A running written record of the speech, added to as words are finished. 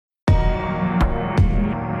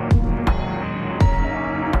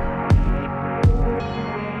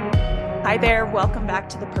Hi there. Welcome back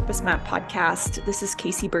to the Purpose Map podcast. This is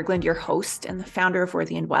Casey Berglund, your host and the founder of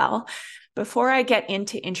Worthy and Well. Before I get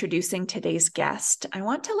into introducing today's guest, I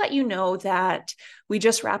want to let you know that we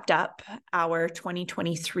just wrapped up our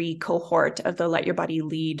 2023 cohort of the Let Your Body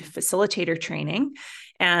Lead facilitator training.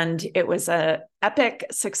 And it was an epic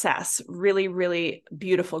success, really, really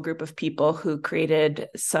beautiful group of people who created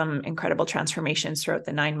some incredible transformations throughout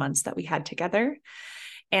the 9 months that we had together.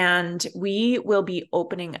 And we will be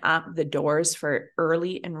opening up the doors for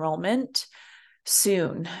early enrollment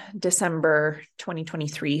soon, December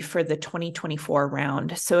 2023, for the 2024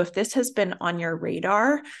 round. So if this has been on your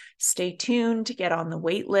radar, stay tuned, get on the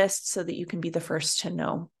wait list so that you can be the first to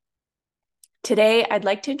know. Today, I'd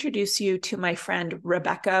like to introduce you to my friend,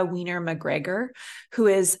 Rebecca Wiener McGregor, who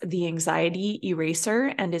is the anxiety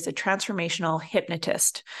eraser and is a transformational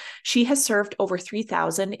hypnotist. She has served over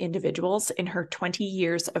 3,000 individuals in her 20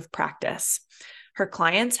 years of practice. Her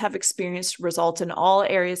clients have experienced results in all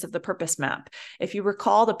areas of the Purpose Map. If you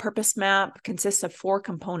recall, the Purpose Map consists of 4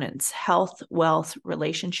 components: health, wealth,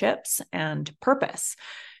 relationships, and purpose.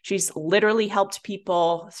 She's literally helped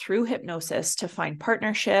people through hypnosis to find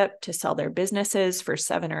partnership, to sell their businesses for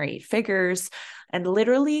 7 or 8 figures, and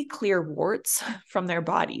literally clear warts from their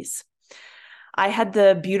bodies. I had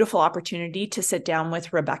the beautiful opportunity to sit down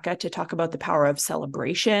with Rebecca to talk about the power of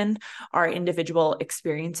celebration, our individual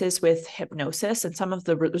experiences with hypnosis, and some of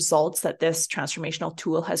the results that this transformational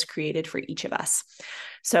tool has created for each of us.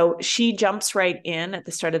 So she jumps right in at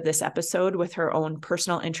the start of this episode with her own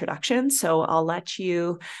personal introduction. So I'll let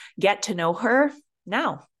you get to know her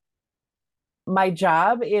now. My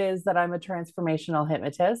job is that I'm a transformational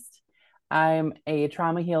hypnotist. I'm a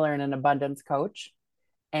trauma healer and an abundance coach.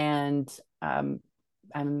 And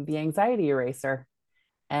I'm the anxiety eraser.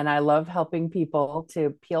 And I love helping people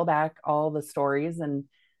to peel back all the stories and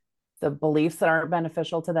the beliefs that aren't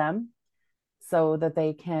beneficial to them so that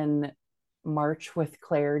they can march with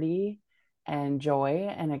clarity and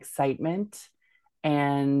joy and excitement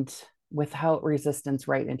and without resistance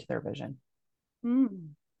right into their vision.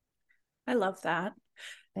 I love that.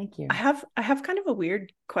 Thank you. I have kind of a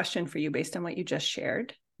weird question for you based on what you just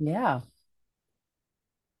shared. Yeah.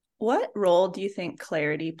 What role do you think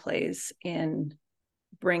clarity plays in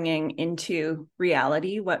bringing into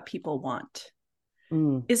reality what people want?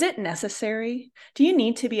 Is it necessary? Do you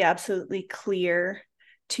need to be absolutely clear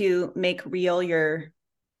to make real your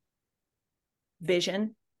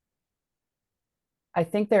vision? I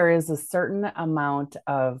think there is a certain amount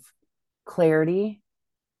of clarity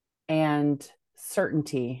and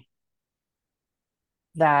certainty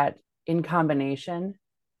that in combination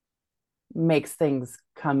makes things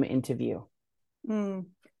come into view.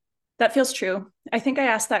 That feels true. I think I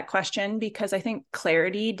asked that question because I think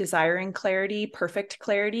clarity, desiring clarity, perfect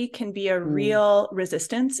clarity can be a real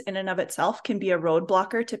resistance in and of itself, can be a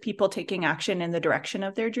roadblocker to people taking action in the direction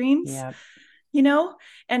of their dreams. Yeah. You know,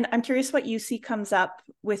 and I'm curious what you see comes up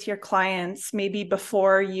with your clients, maybe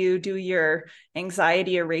before you do your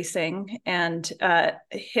anxiety erasing and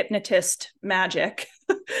hypnotist magic.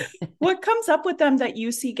 What comes up with them that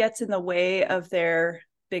you see gets in the way of their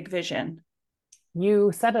big vision?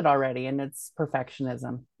 You said it already, and it's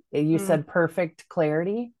perfectionism. You said perfect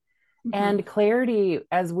clarity. And clarity,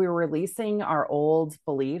 as we're releasing our old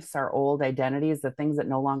beliefs, our old identities, the things that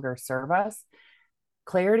no longer serve us,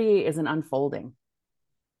 clarity is an unfolding.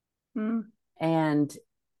 And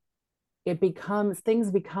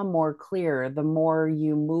things become more clear the more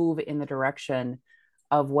you move in the direction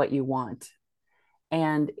of what you want.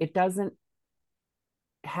 And it doesn't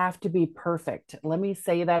have to be perfect. Let me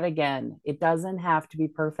say that again. It doesn't have to be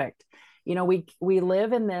perfect. You know, we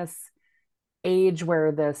live in this age where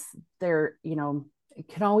it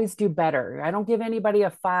can always do better. I don't give anybody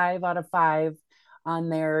a 5 out of 5 on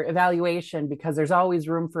their evaluation because there's always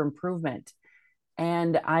room for improvement.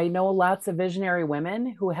 And I know lots of visionary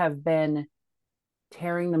women who have been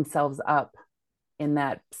tearing themselves up in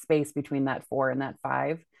that space between that 4 and that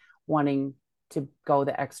 5, wanting to go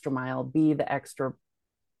the extra mile, be the extra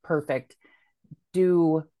perfect,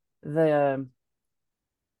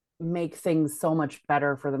 make things so much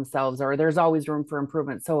better for themselves, or there's always room for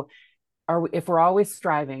improvement. So if we're always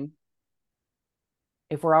striving,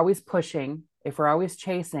 if we're always pushing, if we're always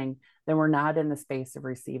chasing, then we're not in the space of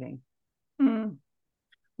receiving.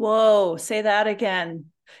 Whoa, say that again.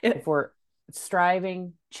 If we're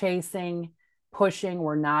striving, chasing, pushing,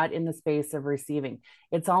 we're not in the space of receiving.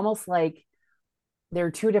 It's almost like there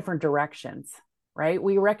are 2 different directions, right?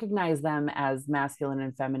 We recognize them as masculine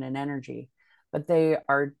and feminine energy, but they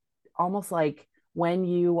are almost like when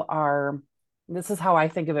you are, this is how I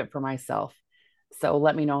think of it for myself. So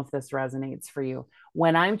let me know if this resonates for you.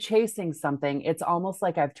 When I'm chasing something, it's almost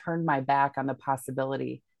like I've turned my back on the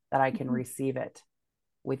possibility that I can Mhm. receive it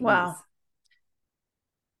with ease. Wow.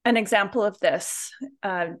 An example of this,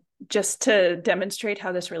 just to demonstrate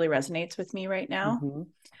how this really resonates with me right now, Mm-hmm.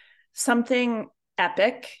 something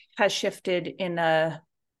epic has shifted in a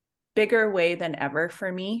bigger way than ever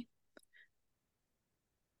for me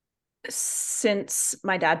since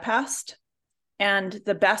my dad passed. And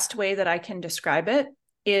the best way that I can describe it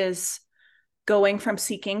is going from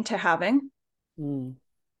seeking to having. Mm.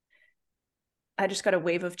 I just got a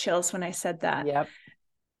wave of chills when I said that. Yep.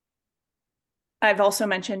 I've also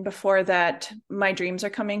mentioned before that my dreams are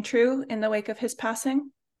coming true in the wake of his passing.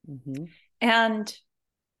 Mm-hmm. And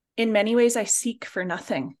in many ways, I seek for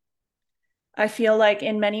nothing. I feel like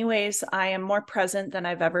in many ways, I am more present than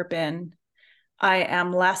I've ever been. I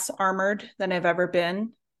am less armored than I've ever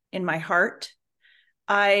been in my heart.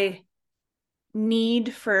 I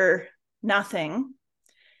need for nothing.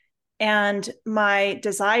 And my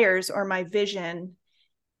desires or my vision,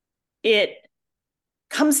 it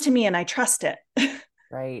comes to me and I trust it.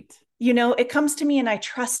 Right. It comes to me and I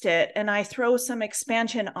trust it and I throw some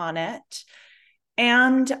expansion on it.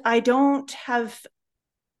 And I don't have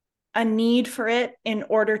a need for it in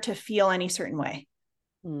order to feel any certain way.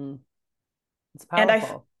 Mm. It's And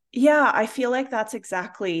powerful. yeah, I feel like that's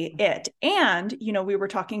exactly it. And, we were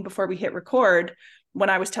talking before we hit record when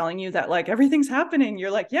I was telling you that like everything's happening.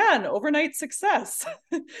 You're like, yeah, an overnight success.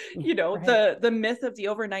 Right. The myth of the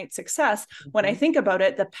overnight success. When I Mm-hmm. think about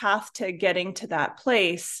it, the path to getting to that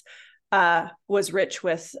place was rich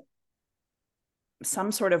with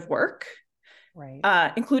some sort of work,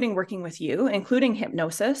 Right. including working with you, including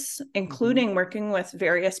hypnosis, Mm-hmm. including working with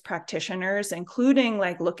various practitioners, including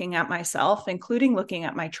like looking at myself, including looking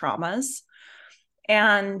at my traumas.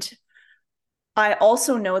 And I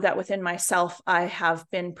also know that within myself, I have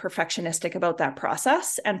been perfectionistic about that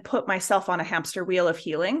process and put myself on a hamster wheel of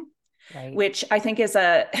healing, Right. which I think is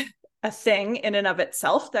a thing in and of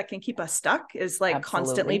itself that can keep us stuck, is like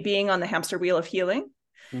constantly Absolutely. being on the hamster wheel of healing.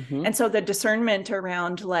 Mm-hmm. And so the discernment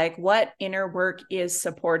around like what inner work is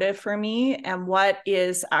supportive for me and what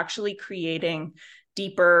is actually creating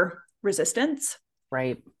deeper resistance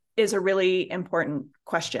Right. is a really important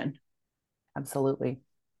question. Absolutely.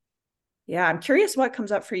 Yeah, I'm curious what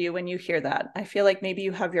comes up for you when you hear that. I feel like maybe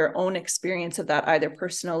you have your own experience of that either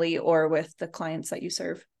personally or with the clients that you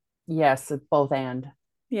serve. Yes, it's both and.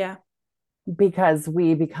 Yeah. Because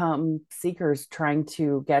we become seekers trying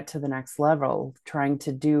to get to the next level, trying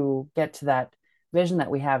to get to that vision that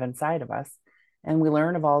we have inside of us. And we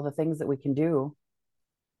learn of all the things that we can do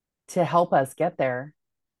to help us get there.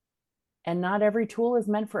 And not every tool is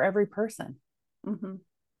meant for every person. Mm-hmm.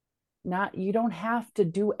 Not, you don't have to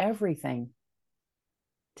do everything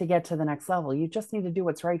to get to the next level. You just need to do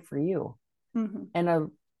what's right for you. Mm-hmm. And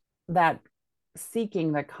that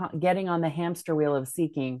seeking, that getting on the hamster wheel of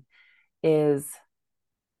seeking is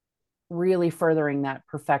really furthering that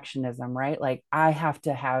perfectionism, right? Like I have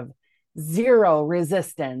to have zero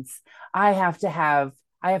resistance. I have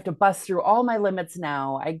to bust through all my limits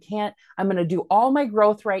now. I'm going to do all my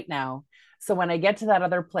growth right now. So when I get to that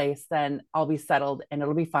other place, then I'll be settled and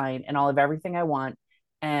it'll be fine and I'll have everything I want.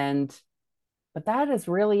 But that is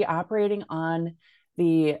really operating on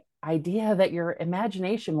the idea that your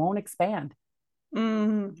imagination won't expand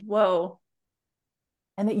Whoa.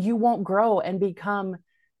 and that you won't grow and become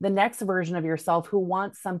the next version of yourself who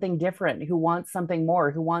wants something different, who wants something more,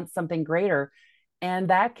 who wants something greater. And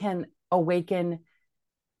that can awaken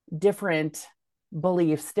different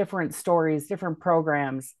beliefs, different stories, different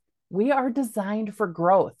programs. We are designed for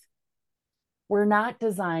growth. We're not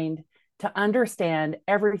designed to understand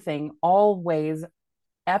everything always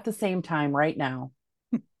at the same time right now.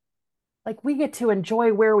 Like we get to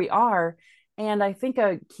enjoy where we are. And I think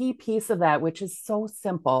a key piece of that, which is so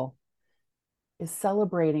simple, is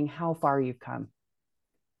celebrating how far you've come.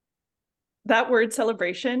 That word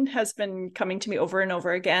celebration has been coming to me over and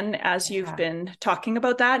over again as you've Yeah. been talking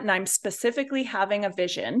about that. And I'm specifically having a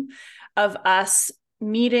vision of us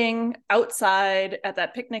meeting outside at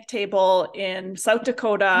that picnic table in South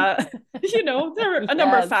Dakota. There are a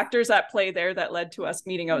number of Yes. factors at play there that led to us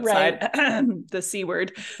meeting outside, Right. the C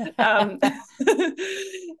word. Um,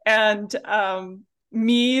 and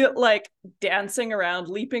me like dancing around,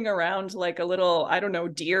 leaping around like a little, I don't know,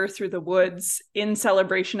 deer through the woods in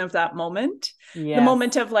celebration of that moment. The Yes.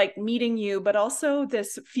 moment of like meeting you, but also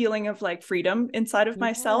this feeling of like freedom inside of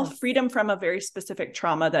myself, Yes. freedom from a very specific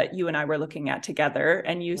trauma that you and I were looking at together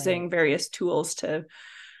and Right. using various tools to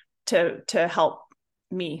help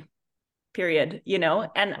me, period. And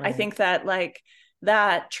I Right. think that like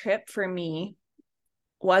that trip for me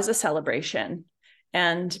was a celebration,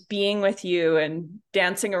 and being with you and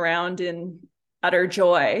dancing around in utter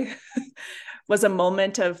joy was a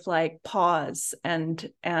moment of like pause and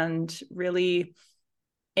really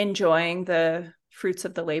enjoying the fruits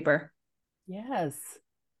of the labor. Yes.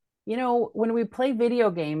 You know, when we play video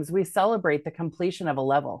games, we celebrate the completion of a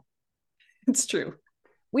level. It's true.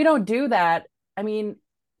 We don't do that. I mean,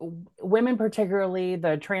 women, particularly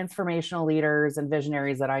the transformational leaders and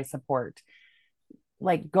visionaries that I support,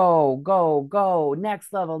 like go, go, go,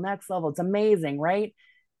 next level, next level. It's amazing, right?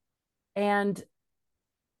 And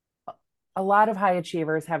a lot of high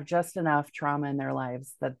achievers have just enough trauma in their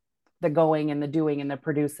lives that the going and the doing and the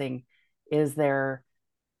producing is their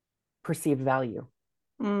perceived value.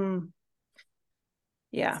 Mm,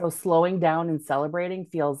 yeah. So slowing down and celebrating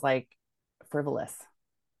feels like frivolous.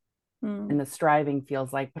 Mm. And the striving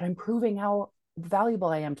feels like, but I'm proving how valuable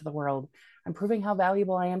I am to the world. I'm proving how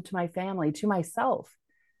valuable I am to my family, to myself.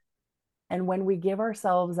 And when we give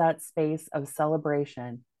ourselves that space of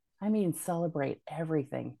celebration, I mean, celebrate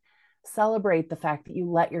everything. Celebrate the fact that you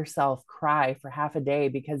let yourself cry for half a day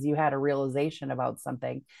because you had a realization about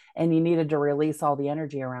something and you needed to release all the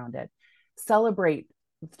energy around it. Celebrate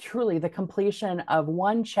truly the completion of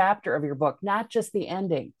one chapter of your book, not just the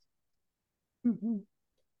ending. Mm-hmm.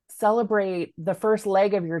 Celebrate the first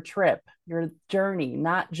leg of your trip, your journey,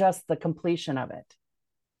 not just the completion of it.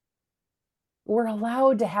 We're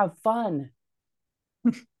allowed to have fun.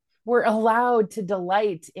 We're allowed to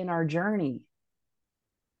delight in our journey.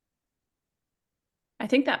 I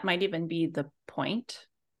think that might even be the point.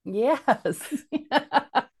 Yes.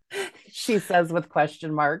 She says with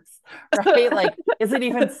question marks, right? Like, is it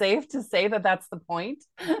even safe to say that that's the point?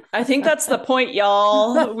 I think that's the point,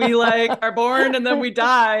 y'all. We like are born and then we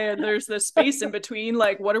die, and there's this space in between.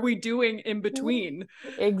 Like, what are we doing in between?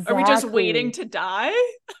 Are we just waiting Exactly. to die?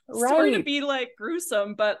 Sorry to Right. be like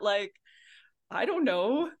gruesome, but like, I don't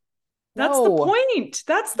know. That's the No. point.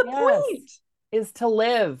 That's the Yes. point. Is to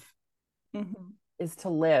live, Mm-hmm. is to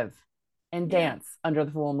live and Yeah. dance under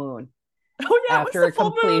the full moon Oh, yeah, it was after the a full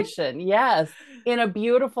moon. completion. Yes. In a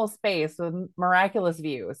beautiful space with miraculous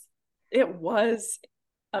views. It was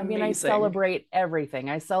I mean, I amazing. celebrate everything.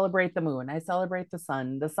 I celebrate the moon. I celebrate the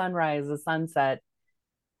sun, the sunrise, the sunset.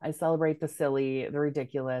 I celebrate the silly, the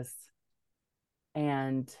ridiculous.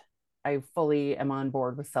 And I fully am on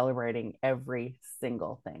board with celebrating every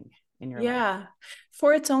single thing in your life. Yeah,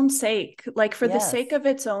 for its own sake, like for the Yes. sake of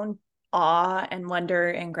its own awe and wonder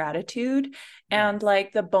and gratitude. And Yes.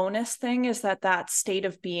 like the bonus thing is that that state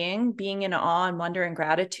of being in awe and wonder and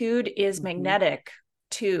gratitude is Mm-hmm. magnetic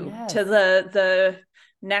too Yes. to the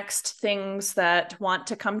next things that want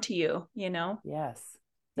to come to you, you know? Yes.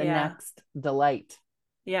 The Yeah. next delight.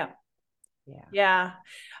 Yeah. Yeah. Yeah.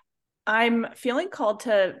 I'm feeling called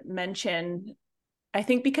to mention, I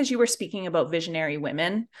think because you were speaking about visionary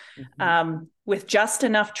women, Mm-hmm. with just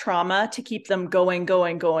enough trauma to keep them going,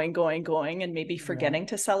 going, going, going, going, and maybe Yeah. forgetting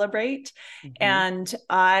to celebrate. Mm-hmm. And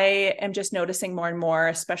I am just noticing more and more,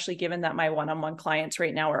 especially given that my one-on-one clients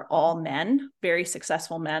right now are all men, very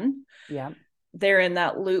successful men. Yeah. They're in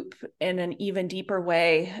that loop in an even deeper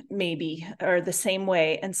way, maybe, or the same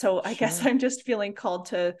way. And so I guess Sure. I'm just feeling called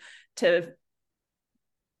to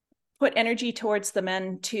put energy towards the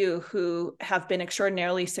men too who have been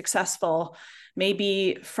extraordinarily successful,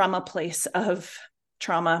 maybe from a place of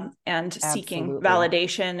trauma and seeking Absolutely.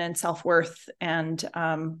 validation and self-worth and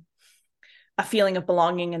a feeling of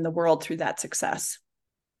belonging in the world through that success.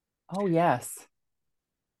 Oh, yes.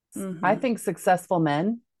 I Mm-hmm. think successful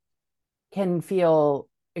men can feel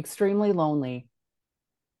extremely lonely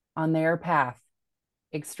on their path,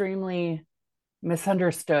 extremely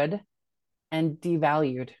misunderstood and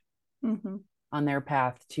devalued Mm-hmm. on their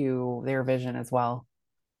path to their vision as well.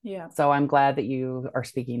 Yeah. So I'm glad that you are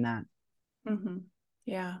speaking that. Mm-hmm.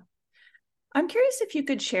 Yeah. I'm curious if you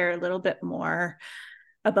could share a little bit more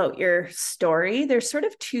about your story. There's sort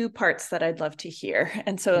of two parts that I'd love to hear.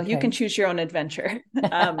 And so you can Okay. choose your own adventure.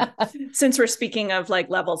 Since we're speaking of like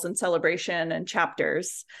levels and celebration and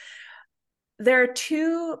chapters, there are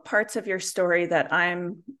two parts of your story that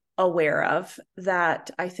I'm aware of that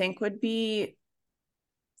I think would be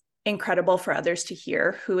incredible for others to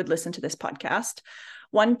hear who would listen to this podcast.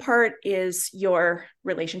 One part is your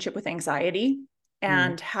relationship with anxiety Mm,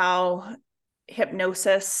 and how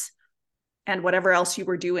hypnosis and whatever else you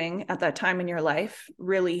were doing at that time in your life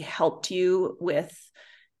really helped you with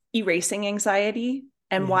erasing anxiety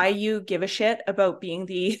and yeah. why you give a shit about being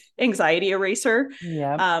the anxiety eraser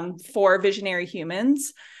Yeah. for visionary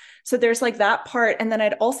humans. So there's like that part. And then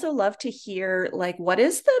I'd also love to hear like what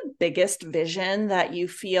is the biggest vision that you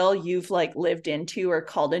feel you've like lived into or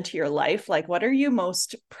called into your life? Like what are you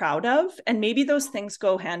most proud of? And maybe those things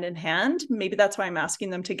go hand in hand. Maybe that's why I'm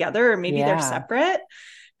asking them together, or maybe they're Yeah. separate.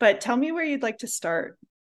 But tell me where you'd like to start.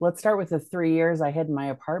 Let's start with the 3 years I hid in my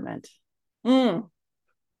apartment Mm.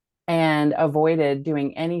 and avoided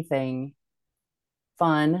doing anything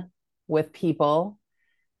fun with people,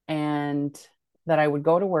 and that I would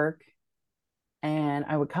go to work and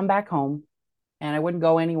I would come back home and I wouldn't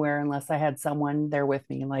go anywhere unless I had someone there with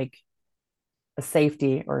me, like a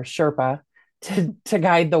safety or a Sherpa to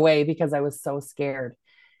guide the way, because I was so scared.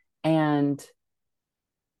 And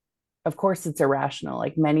of course, it's irrational.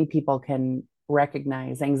 Like many people can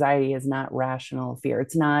recognize anxiety is not rational fear.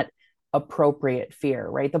 It's not appropriate fear,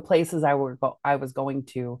 right? The places I was going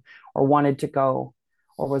to or wanted to go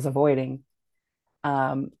or was avoiding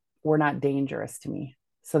were not dangerous to me.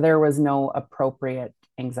 So there was no appropriate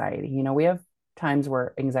anxiety. We have times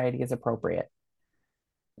where anxiety is appropriate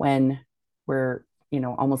when we're,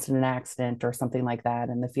 almost in an accident or something like that,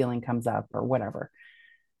 and the feeling comes up or whatever.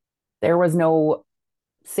 There was no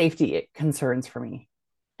safety concerns for me.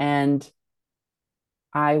 And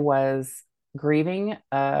I was grieving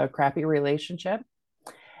a crappy relationship,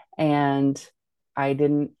 and I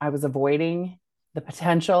was avoiding the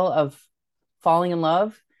potential of falling in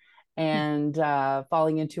love and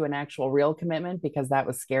falling into an actual real commitment, because that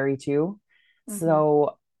was scary too. Mm-hmm.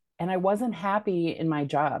 So, and I wasn't happy in my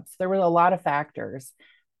job. So there were a lot of factors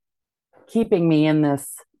keeping me in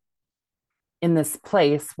this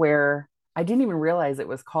place where I didn't even realize it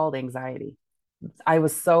was called anxiety. I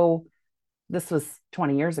was so This was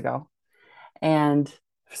 20 years ago. And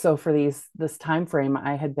so for this time frame,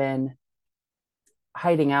 I had been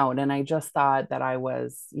hiding out, and I just thought that I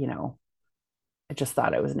just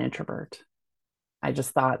thought I was an introvert. I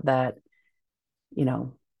just thought that, you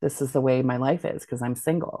know, this is the way my life is because I'm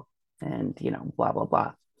single and, blah, blah,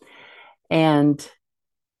 blah. And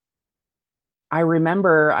I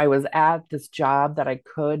remember I was at this job that I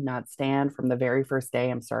could not stand from the very first day.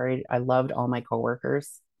 I'm sorry. I loved all my coworkers,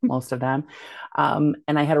 most of them. And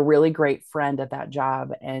I had a really great friend at that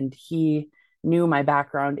job, and he knew my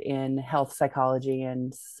background in health psychology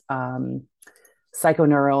and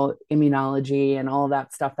psychoneural immunology and all of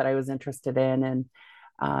that stuff that I was interested in.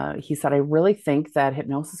 And he said, I really think that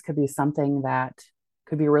hypnosis could be something that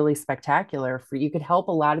could be really spectacular for you. Could help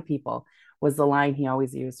a lot of people, was the line he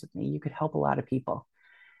always used with me. You could help a lot of people.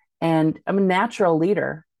 And I'm a natural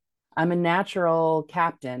leader. I'm a natural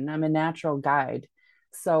captain. I'm a natural guide.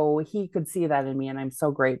 So he could see that in me. And I'm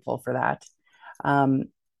so grateful for that. Um,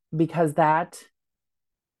 because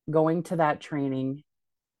going to that training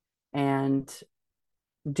and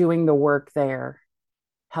doing the work there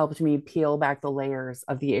helped me peel back the layers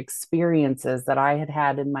of the experiences that I had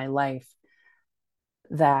had in my life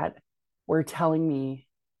that were telling me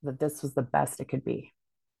that this was the best it could be,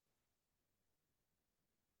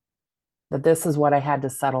 that this is what I had to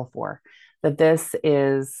settle for, that this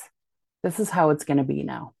is how it's going to be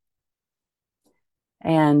now.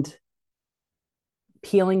 And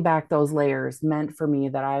peeling back those layers meant for me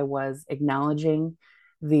that I was acknowledging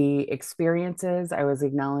the experiences, I was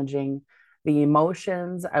acknowledging the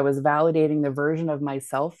emotions, I was validating the version of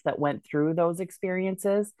myself that went through those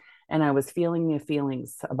experiences, and I was feeling the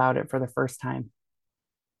feelings about it for the first time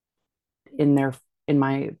in their in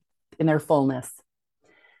my in their fullness.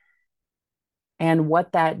 And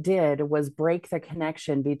what that did was break the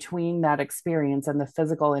connection between that experience and the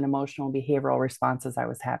physical and emotional behavioral responses I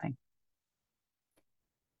was having.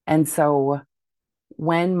 And so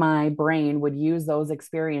when my brain would use those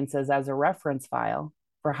experiences as a reference file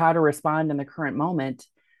for how to respond in the current moment,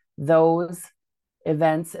 those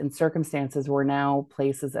events and circumstances were now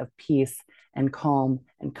places of peace and calm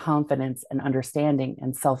and confidence and understanding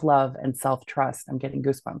and self-love and self-trust. I'm getting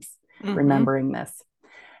goosebumps Mm-hmm. remembering this,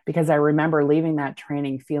 because I remember leaving that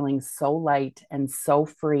training feeling so light and so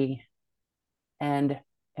free and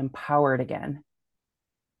empowered again.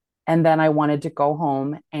 And then I wanted to go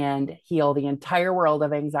home and heal the entire world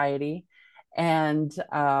of anxiety. And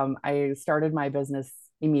I started my business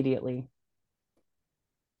immediately.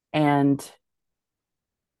 And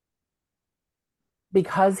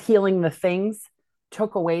because healing the things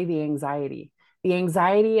took away the anxiety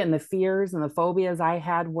and the fears and the phobias I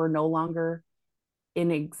had were no longer in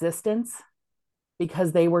existence,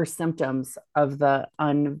 because they were symptoms of the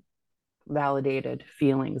unvalidated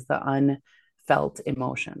feelings, the unfelt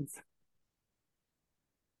emotions.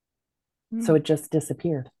 So it just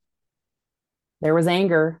disappeared. There was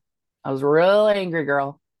anger. I was a real angry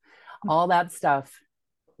girl. All that stuff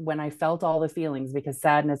when I felt all the feelings, because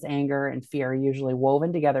sadness, anger, and fear are usually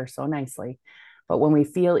woven together so nicely. But when we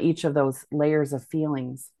feel each of those layers of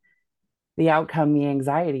feelings, the outcome, the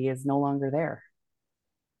anxiety is no longer there,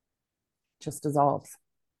 it just dissolves.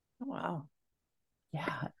 Wow.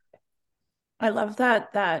 Yeah. I love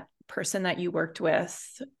that that person that you worked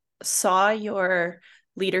with saw your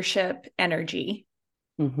leadership energy.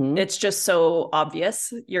 Mm-hmm. It's just so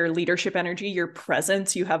obvious, your leadership energy, your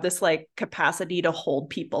presence. You have this like capacity to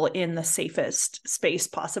hold people in the safest space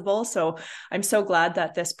possible. So I'm so glad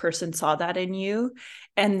that this person saw that in you,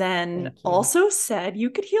 and then Thank you. also said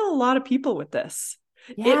you could heal a lot of people with this.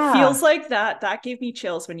 It feels Yeah. like that gave me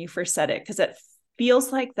chills when you first said it, because it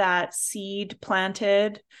feels like that seed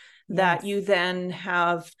planted that Yes. you then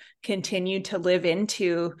have continued to live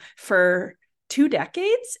into for 2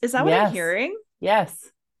 decades. Is that what I'm Yes. hearing? Yes.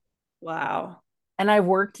 Wow. And I've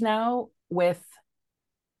worked now with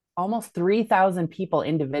almost 3,000 people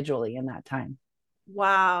individually in that time.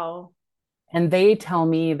 Wow. And they tell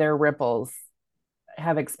me their ripples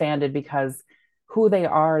have expanded because who they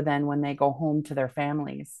are then when they go home to their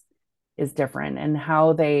families is different, and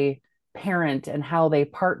how they parent and how they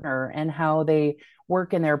partner and how they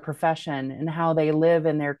work in their profession and how they live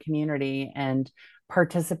in their community and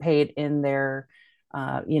participate in their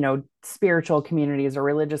spiritual communities or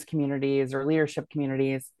religious communities or leadership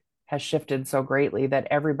communities has shifted so greatly that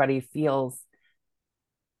everybody feels,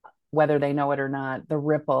 whether they know it or not, the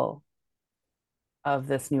ripple of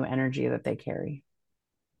this new energy that they carry.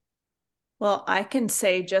 Well, I can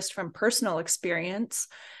say just from personal experience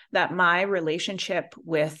that my relationship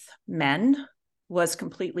with men was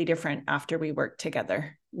completely different after we worked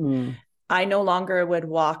together. Mm, I no longer would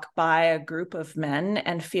walk by a group of men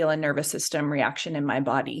and feel a nervous system reaction in my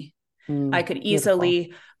body. I could beautiful.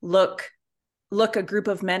 easily look a group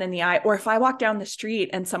of men in the eye, or if I walk down the street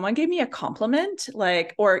and someone gave me a compliment,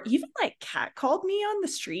 like, or even like cat called me on the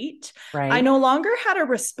street, I Right. no longer had a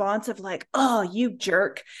response of like, oh, you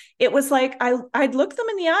jerk. It was like I'd look them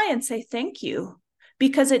in the eye and say thank you,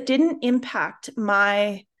 because it didn't impact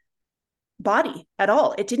my body at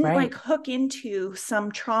all. It didn't like Right. hook into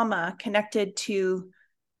some trauma connected to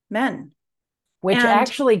men. Which And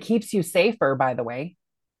actually keeps you safer, by the way,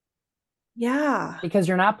 yeah, because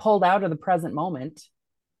you're not pulled out of the present moment.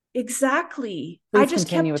 exactly. I Please just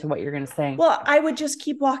continue kept with what you're going to say. Well, I would just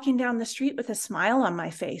keep walking down the street with a smile on my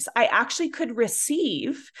face. I actually could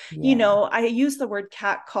receive, Yeah. I use the word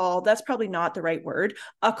cat call. That's probably not the right word,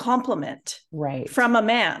 a compliment Right. from a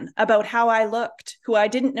man about how I looked, who I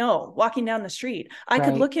didn't know, walking down the street. I could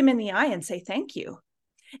Right. look him in the eye and say, thank you,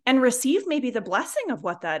 and receive maybe the blessing of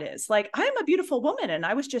what that is. Like, I'm a beautiful woman and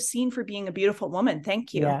I was just seen for being a beautiful woman.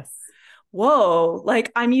 Thank you. Yes. Whoa, like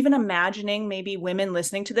I'm even imagining maybe women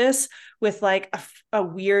listening to this with like a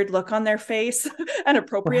weird look on their face, an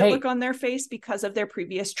appropriate look Right. on their face because of their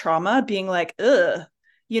previous trauma, being like, ugh,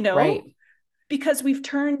 you know, Right. because we've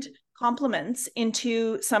turned compliments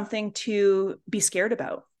into something to be scared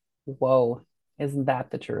about. Whoa. Isn't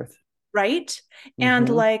that the truth? Right. And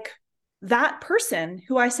Mm-hmm. like that person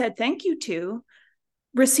who I said thank you to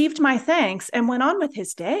received my thanks and went on with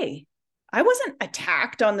his day. I wasn't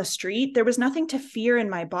attacked on the street. There was nothing to fear in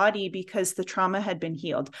my body because the trauma had been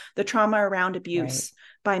healed, the trauma around Right. abuse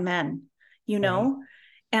by men, you Right. know?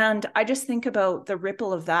 And I just think about the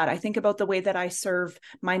ripple of that. I think about the way that I serve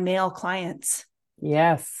my male clients.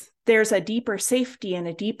 Yes. There's a deeper safety and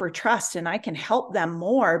a deeper trust, and I can help them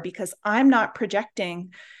more because I'm not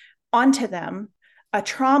projecting onto them a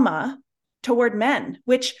trauma toward men,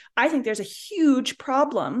 which I think there's a huge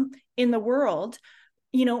problem in the world,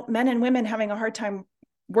 men and women having a hard time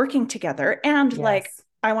working together. And like, Yes.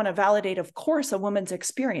 I want to validate, of course, a woman's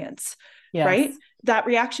experience, right? Yes. That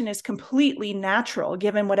reaction is completely natural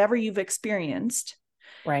given whatever you've experienced.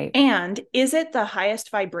 Right. And is it the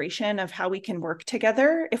highest vibration of how we can work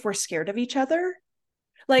together if we're scared of each other?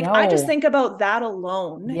 Like, I just No. think about that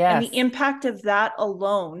alone and the Yes. impact of that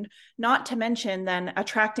alone, not to mention then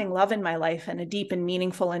attracting love in my life in a deep and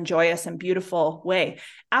meaningful and joyous and beautiful way.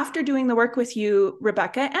 After doing the work with you,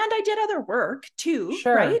 Rebecca, and I did other work too,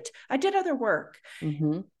 Sure. right? I did other work.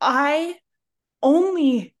 Mm-hmm. I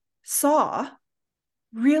only saw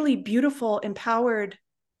really beautiful, empowered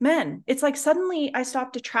men. It's like suddenly I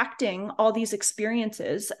stopped attracting all these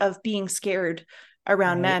experiences of being scared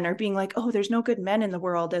around Right. men or being like, oh, there's no good men in the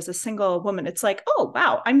world as a single woman. It's like, oh,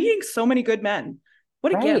 wow, I'm meeting so many good men.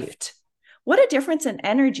 What a Right. gift. What a difference in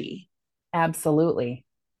energy. Absolutely.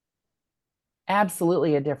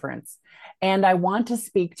 Absolutely a difference. And I want to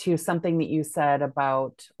speak to something that you said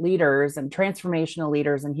about leaders and transformational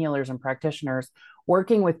leaders and healers and practitioners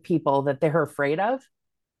working with people that they're afraid of.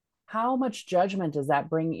 how much judgment does that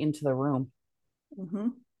bring into the room? Mm-hmm.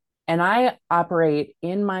 And I operate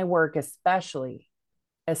in my work, especially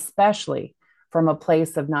from a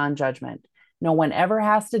place of non-judgment. No one ever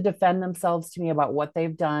has to defend themselves to me about what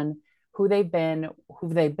they've done, who they've been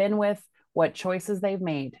with, what choices they've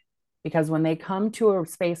made. Because when they come to a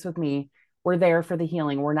space with me, we're there for the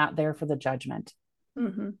healing. We're not there for the judgment.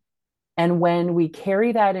 Mm-hmm. And when we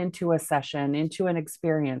carry that into a session, into an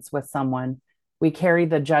experience with someone, we carry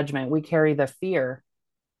the judgment, we carry the fear.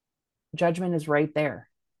 Judgment is right there.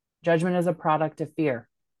 Judgment is a product of fear.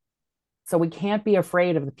 So we can't be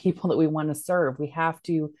afraid of the people that we want to serve. We have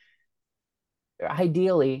to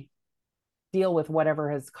ideally deal with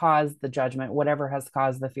whatever has caused the judgment, whatever has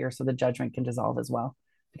caused the fear, so the judgment can dissolve as well,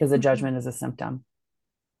 because the Mm-hmm. judgment is a symptom.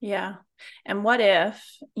 Yeah. And what if,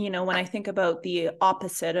 when I think about the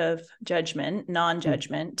opposite of judgment,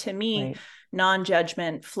 non-judgment, to me, Right.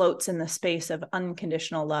 non-judgment floats in the space of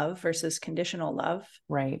unconditional love versus conditional love.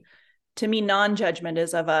 Right. To me, non-judgment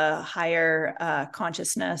is of a higher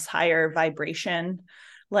consciousness, higher vibration.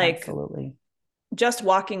 Like Absolutely. just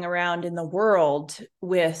walking around in the world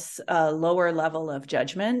with a lower level of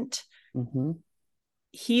judgment Mm-hmm.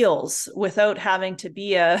 heals without having to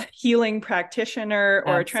be a healing practitioner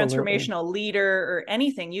or a Absolutely. transformational leader or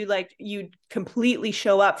anything. You completely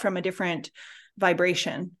show up from a different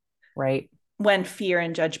vibration Right. when fear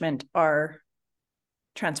and judgment are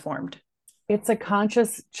transformed. It's a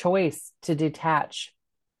conscious choice to detach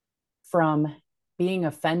from being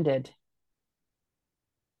offended,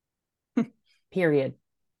 period.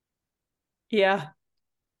 Yeah.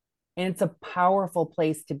 And it's a powerful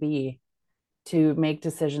place to be, to make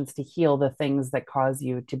decisions to heal the things that cause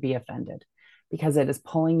you to be offended, because it is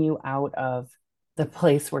pulling you out of the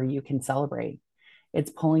place where you can celebrate.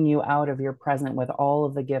 It's pulling you out of your present with all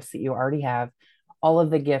of the gifts that you already have, all of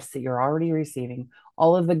the gifts that you're already receiving,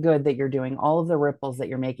 all of the good that you're doing, all of the ripples that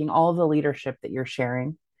you're making, all of the leadership that you're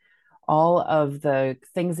sharing, all of the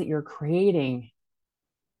things that you're creating,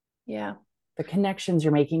 Yeah. the connections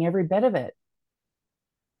you're making, every bit of it.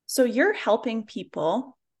 So you're helping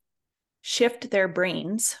people shift their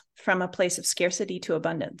brains from a place of scarcity to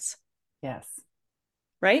abundance. Yes.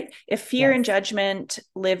 Right? If fear and Yes. judgment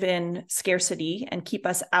live in scarcity and keep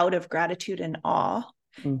us out of gratitude and awe,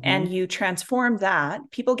 Mm-hmm. and you transform that,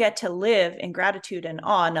 people get to live in gratitude and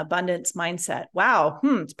awe and abundance mindset. Wow,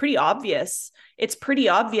 it's pretty obvious. It's pretty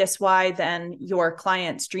obvious why then your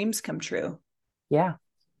clients' dreams come true. Yeah.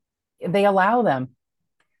 They allow them.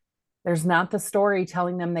 There's not the story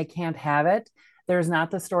telling them they can't have it. There's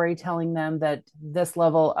not the story telling them that this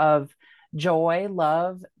level of joy,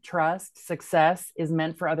 love, trust, success is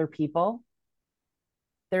meant for other people.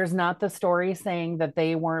 There's not the story saying that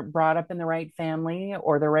they weren't brought up in the right family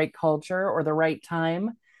or the right culture or the right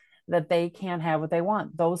time, that they can't have what they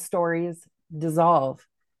want. Those stories dissolve.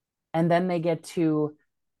 And then they get to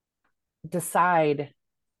decide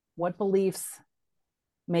what beliefs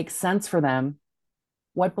make sense for them,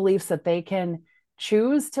 what beliefs that they can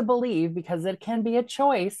choose to believe, because it can be a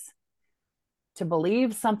choice to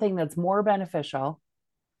believe something that's more beneficial,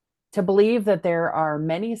 to believe that there are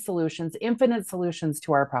many solutions, infinite solutions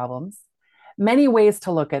to our problems, many ways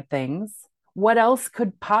to look at things. What else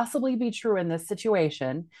could possibly be true in this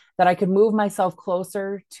situation that I could move myself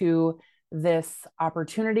closer to this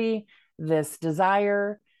opportunity, this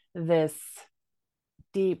desire, this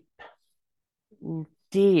deep,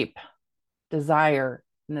 deep desire,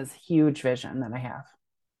 and this huge vision that I have.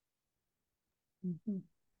 Mm-hmm.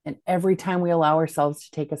 And every time we allow ourselves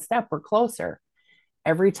to take a step, we're closer.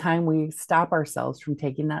 Every time we stop ourselves from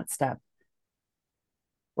taking that step,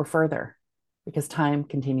 we're further, because time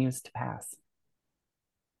continues to pass.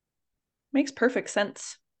 Makes perfect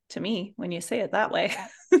sense to me when you say it that way.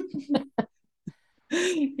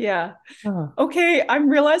 Yeah. Oh, Okay, I'm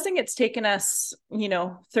realizing it's taken us,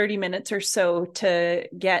 30 minutes or so to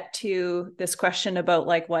get to this question about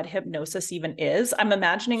like what hypnosis even is. I'm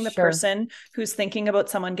imagining the sure. person who's thinking about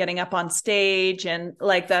someone getting up on stage and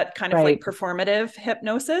like that kind of like Right. performative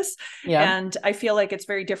hypnosis. Yeah. And I feel like it's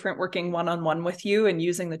very different working one-on-one with you and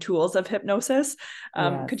using the tools of hypnosis.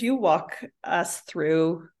 Yes. Could you walk us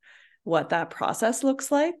through what that process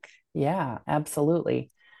looks like? Yeah, absolutely.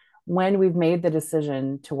 When we've made the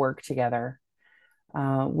decision to work together,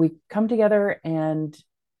 we come together, and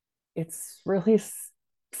it's really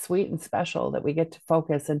sweet and special that we get to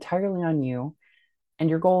focus entirely on you and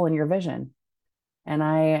your goal and your vision. And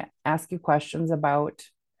I ask you questions about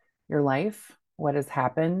your life, what has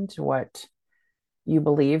happened, what you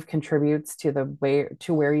believe contributes to the way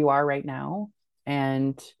to where you are right now.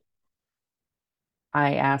 And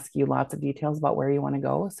I ask you lots of details about where you want to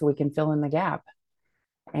go so we can fill in the gap.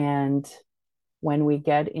 And when we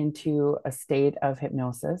get into a state of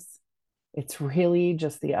hypnosis, it's really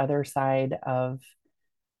just the other side of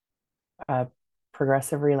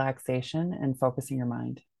progressive relaxation and focusing your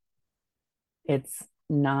mind. It's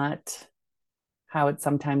not how it's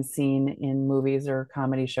sometimes seen in movies or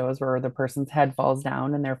comedy shows where the person's head falls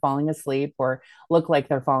down and they're falling asleep or look like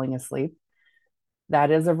they're falling asleep.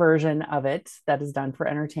 That is a version of it that is done for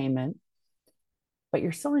entertainment. But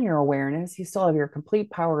you're still in your awareness. You still have your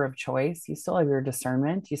complete power of choice. You still have your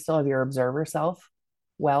discernment. You still have your observer self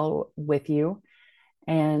well with you.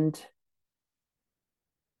 And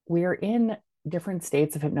we're in different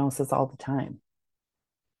states of hypnosis all the time.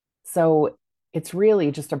 So it's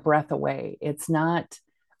really just a breath away. It's not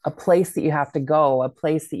a place that you have to go, a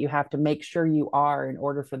place that you have to make sure you are in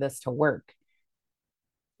order for this to work.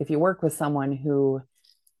 If you work with someone who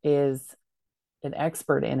is an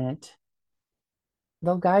expert in it,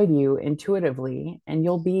 they'll guide you intuitively and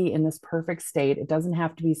you'll be in this perfect state. It doesn't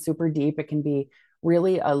have to be super deep. It can be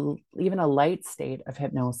really even a light state of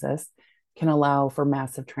hypnosis can allow for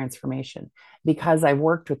massive transformation. Because I've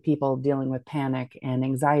worked with people dealing with panic and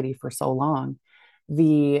anxiety for so long,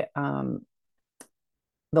 the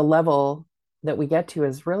level that we get to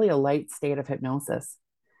is really a light state of hypnosis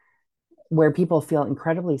where people feel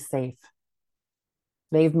incredibly safe.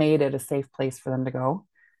 They've made it a safe place for them to go.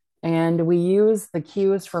 And we use the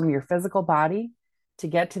cues from your physical body to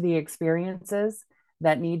get to the experiences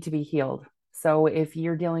that need to be healed. So if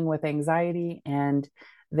you're dealing with anxiety and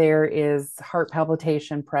there is heart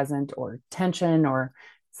palpitation present or tension, or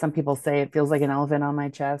some people say it feels like an elephant on my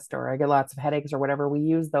chest, or I get lots of headaches or whatever, we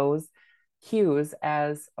use those cues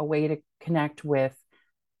as a way to connect with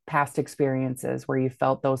past experiences where you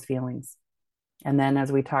felt those feelings. And then,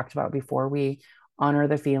 as we talked about before, we honor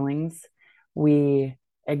the feelings, we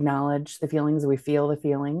acknowledge the feelings, we feel the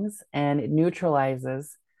feelings, and it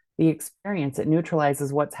neutralizes the experience. It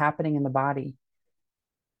neutralizes what's happening in the body.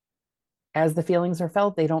 As the feelings are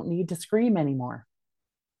felt, they don't need to scream anymore.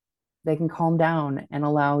 They can calm down and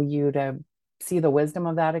allow you to see the wisdom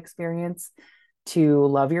of that experience, to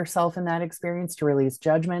love yourself in that experience, to release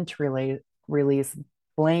judgment, to release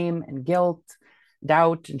blame and guilt,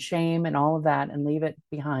 doubt and shame and all of that, and leave it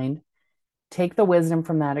behind. Take the wisdom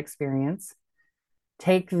from that experience.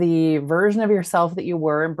 Take the version of yourself that you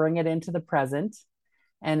were and bring it into the present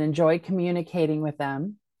and enjoy communicating with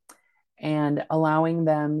them and allowing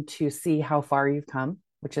them to see how far you've come,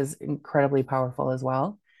 which is incredibly powerful as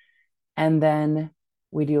well. And then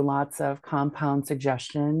we do lots of compound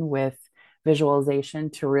suggestion with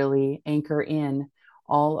visualization to really anchor in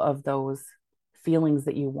all of those feelings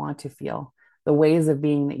that you want to feel, the ways of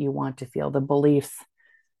being that you want to feel, the beliefs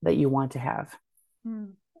that you want to have.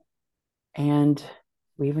 And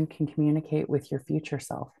we even can communicate with your future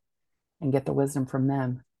self and get the wisdom from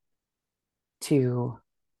them to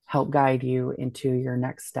help guide you into your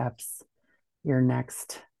next steps, your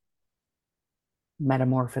next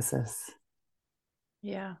metamorphosis.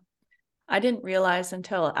 Yeah. I didn't realize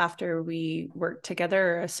until after we worked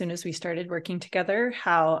together, as soon as we started working together,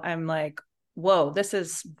 how I'm like, whoa, this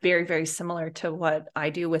is very, very similar to what I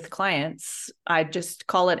do with clients. I just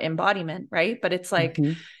call it embodiment, right? But it's like,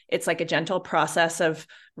 it's like a gentle process of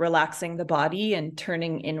relaxing the body and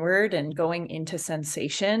turning inward and going into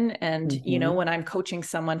sensation. And, you know, when I'm coaching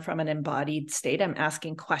someone from an embodied state, I'm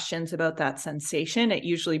asking questions about that sensation. It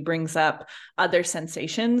usually brings up other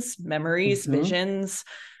sensations, memories, visions,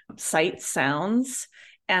 sights, sounds.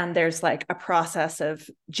 And there's like a process of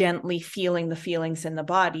gently feeling the feelings in the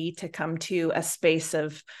body to come to a space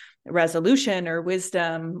of resolution or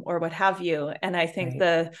wisdom or what have you. And I think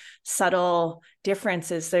the subtle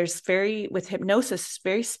difference is with hypnosis,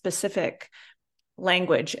 very specific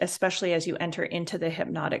language, especially as you enter into the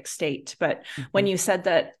hypnotic state. But when you said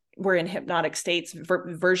that we're in hypnotic states,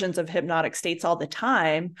 versions of hypnotic states all the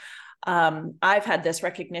time, I've had this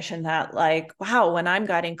recognition that like, wow, when I'm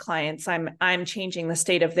guiding clients, I'm changing the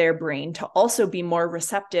state of their brain to also be more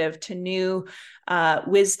receptive to new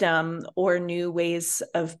wisdom or new ways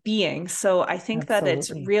of being. So I think that it's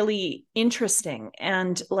really interesting.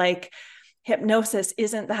 And like hypnosis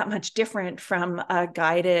isn't that much different from a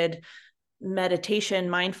guided meditation,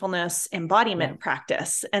 mindfulness, embodiment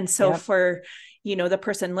practice. And so for, you know, the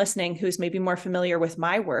person listening who's maybe more familiar with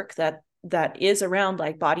my work that is around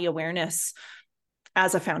like body awareness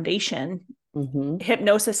as a foundation,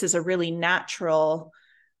 hypnosis is a really natural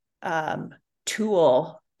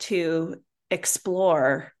tool to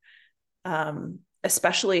explore,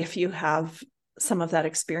 especially if you have some of that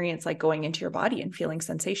experience, like going into your body and feeling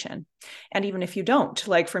sensation. And even if you don't,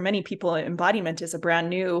 like for many people, embodiment is a brand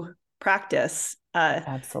new practice.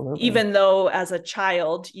 Absolutely. Even though as a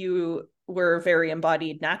child you were very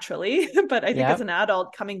embodied naturally, but I think as Yep. an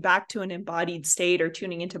adult, coming back to an embodied state or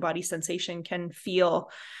tuning into body sensation can feel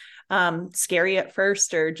scary at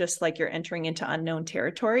first, or just like you're entering into unknown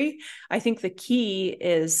territory. I think the key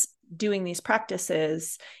is doing these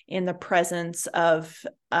practices in the presence of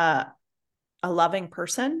a loving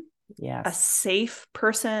person, a Yes. safe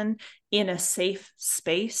person, in a safe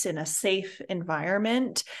space, in a safe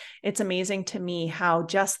environment. It's amazing to me how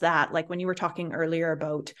just that, like when you were talking earlier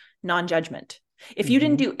about non-judgment, if you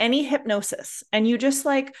didn't Mm-hmm. do any hypnosis and you just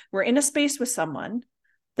like were in a space with someone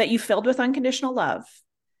that you filled with unconditional love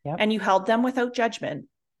Yep. and you held them without judgment,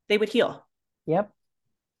 they would heal. Yep.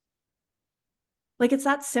 Like it's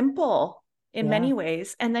that simple in Yeah. many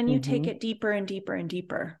ways. And then you take Mm-hmm. it deeper and deeper and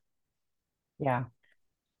deeper. Yeah.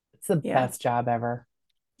 It's the Yeah. best job ever.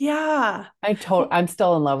 Yeah. I'm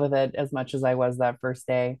still in love with it as much as I was that first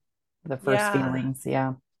day, the first Yeah. feelings.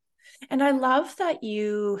 Yeah. And I love that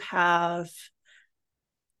you have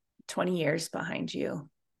 20 years behind you.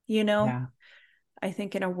 You know, Yeah. I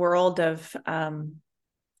think in a world of,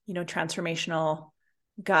 transformational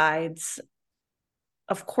guides,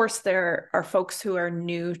 of course, there are folks who are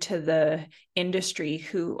new to the industry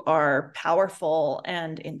who are powerful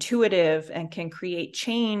and intuitive and can create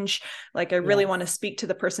change. Like, I really Yes. want to speak to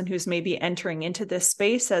the person who's maybe entering into this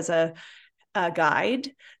space as a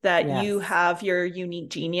guide, that you Yes. have your unique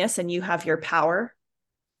genius and you have your power,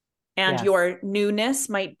 and Yes. your newness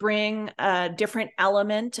might bring a different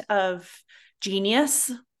element of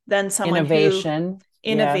genius than someone who Innovation. Yes.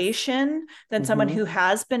 innovation than someone Mm-hmm. who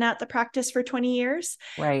has been at the practice for 20 years.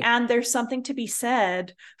 Right. And there's something to be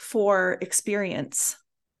said for experience,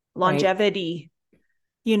 Right. longevity,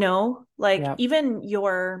 like Yep. even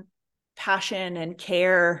your passion and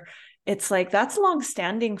care. It's like that's long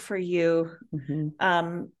standing for you,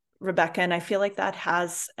 Mm-hmm. Rebecca. And I feel like that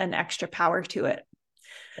has an extra power to it.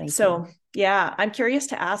 Thank you. So, yeah, I'm curious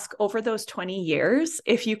to ask, over those 20 years,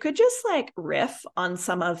 if you could just like riff on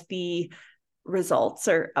some of the results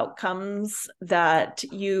or outcomes that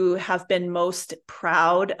you have been most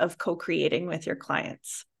proud of co-creating with your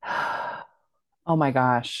clients. Oh my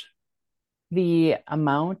gosh. The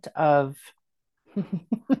amount of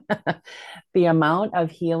the amount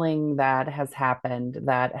of healing that has happened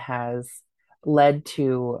that has led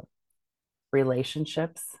to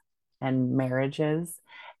relationships and marriages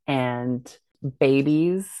and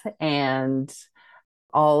babies and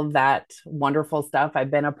all of that wonderful stuff.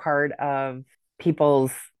 I've been a part of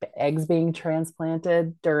people's eggs being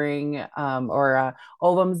transplanted during, or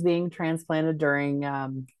ovums being transplanted during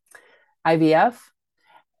IVF,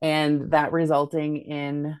 and that resulting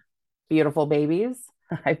in beautiful babies.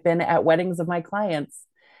 I've been at weddings of my clients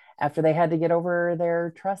after they had to get over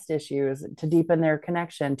their trust issues to deepen their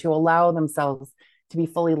connection, to allow themselves to be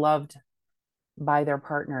fully loved by their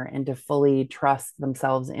partner and to fully trust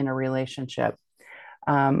themselves in a relationship.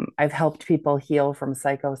 I've helped people heal from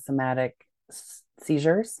psychosomatic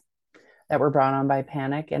seizures that were brought on by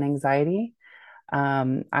panic and anxiety.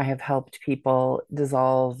 I have helped people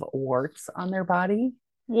dissolve warts on their body.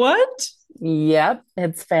 What? Yep,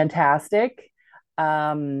 it's fantastic.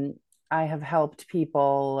 Um, I have helped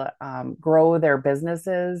people grow their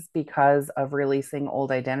businesses because of releasing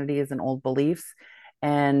old identities and old beliefs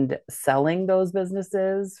and selling those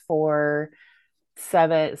businesses for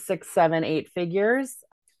 6, 7, 8 figures.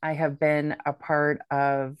 I have been a part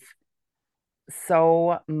of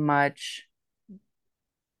so much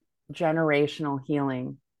generational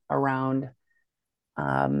healing around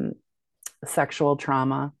um, sexual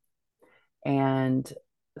trauma and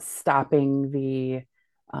stopping the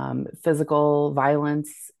physical violence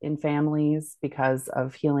in families because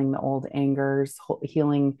of healing the old angers,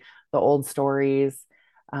 healing the old stories.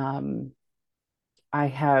 Um, I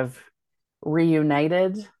have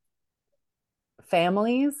reunited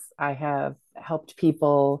families. I have helped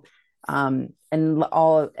people. And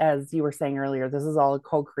all, as you were saying earlier, this is all a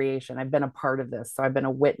co creation. I've been a part of this. So I've been a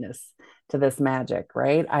witness to this magic,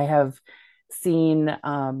 right? I have seen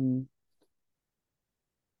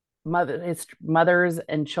mothers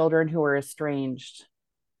and children who are estranged.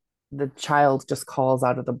 The child just calls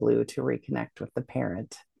out of the blue to reconnect with the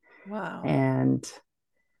parent, Wow. and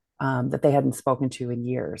that they hadn't spoken to in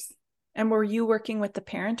years. And were you working with the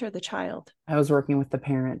parent or the child? I was working with the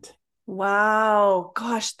parent. Wow.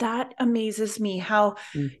 Gosh, that amazes me how,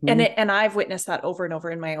 Mm-hmm. and I've witnessed that over and over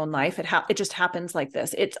in my own life. It just happens like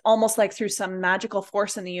this. It's almost like through some magical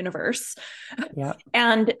force in the universe. Yeah.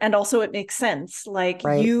 And also it makes sense. Like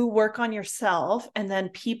Right. you work on yourself and then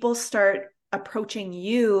people start approaching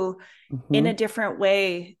you in Mm-hmm. a different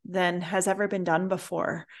way than has ever been done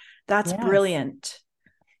before. That's Yes. brilliant.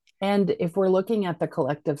 And if we're looking at the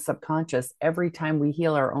collective subconscious, every time we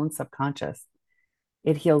heal our own subconscious,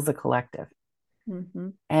 it heals the collective. Mm-hmm.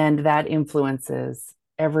 And that influences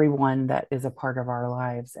everyone that is a part of our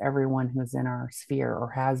lives, everyone who's in our sphere or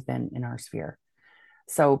has been in our sphere.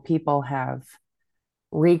 So people have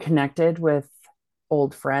reconnected with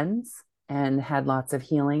old friends and had lots of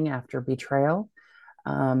healing after betrayal.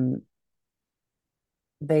 Um,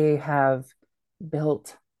 they have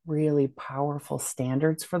built really powerful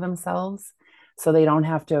standards for themselves so they don't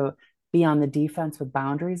have to be on the defense with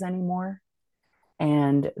boundaries anymore.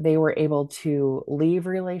 And they were able to leave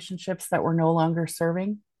relationships that were no longer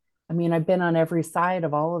serving. I mean, I've been on every side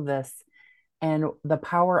of all of this, and the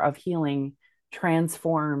power of healing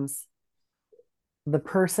transforms the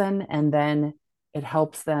person, and then it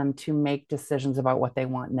helps them to make decisions about what they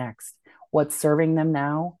want next, what's serving them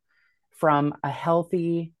now from a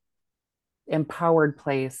healthy, empowered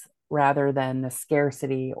place rather than the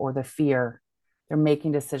scarcity or the fear. They're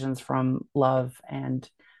making decisions from love and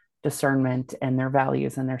discernment and their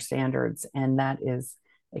values and their standards. And that is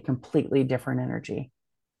a completely different energy.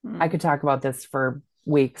 I Mm. could talk about this for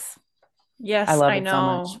weeks. I Yes, love I it so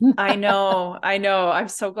much. know. I know. I know. I'm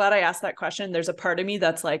so glad I asked that question. There's a part of me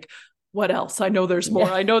that's like, what else? I know there's more.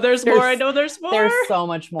 Yeah, I know there's more. I there's know there's more. there's so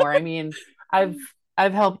much more. I mean, I've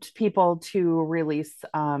I've helped people to release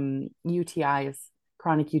UTIs,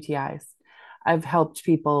 chronic UTIs. I've helped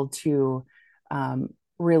people to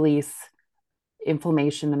release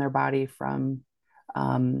inflammation in their body from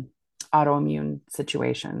um, autoimmune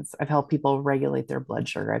situations. I've helped people regulate their blood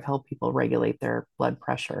sugar. I've helped people regulate their blood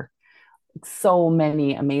pressure. So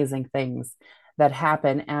many amazing things that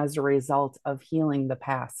happen as a result of healing the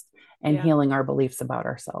past and Yeah. healing our beliefs about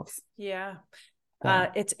ourselves. Yeah.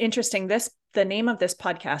 Yeah. It's interesting. The name of this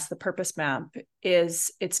podcast, The Purpose Map,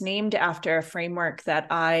 it's named after a framework that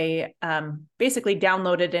I basically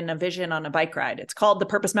downloaded in a vision on a bike ride. It's called the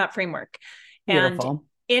Purpose Map Framework. And Beautiful.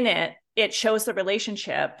 in it, it shows the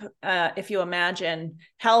relationship. If you imagine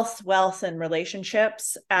health, wealth, and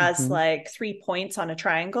relationships as Mm-hmm. like 3 points on a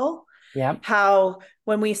triangle, Yep. how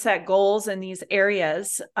when we set goals in these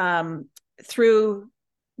areas through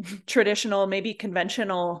traditional, maybe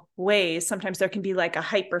conventional ways, sometimes there can be like a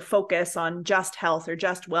hyper focus on just health or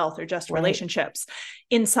just wealth or just Right. relationships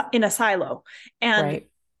in a silo. And Right.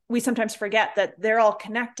 we sometimes forget that they're all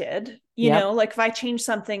connected. Yep. Like if I change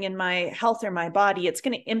something in my health or my body, it's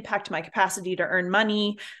going to impact my capacity to earn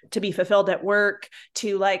money, to be fulfilled at work,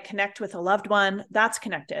 to like connect with a loved one. That's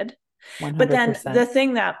connected. But then the 100%.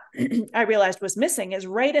 thing that I realized was missing is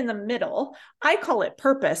right in the middle. I call it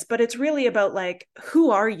purpose, but it's really about like, who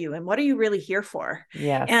are you and what are you really here for?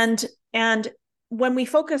 Yes. And when we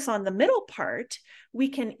focus on the middle part, we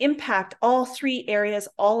can impact all three areas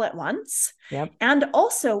all at once. Yep. And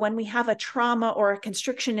also when we have a trauma or a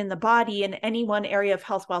constriction in the body in any one area of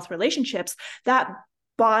health, wealth, relationships, that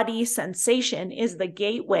body sensation is the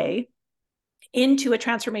gateway into a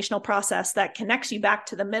transformational process that connects you back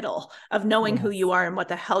to the middle of knowing who Yes. you are and what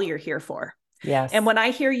the hell you're here for. And Yes. when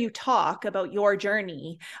I hear you talk about your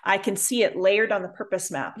journey, I can see it layered on the purpose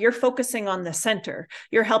map. You're focusing on the center.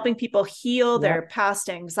 You're helping people heal their Yep. past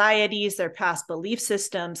anxieties, their past belief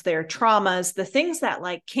systems, their traumas, the things that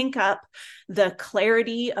like kink up the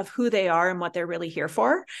clarity of who they are and what they're really here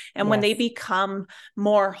for. And when they Yes. become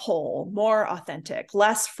more whole, more authentic,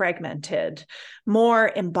 less fragmented, more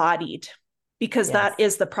embodied, because that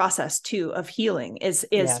Yes. is the process too of healing is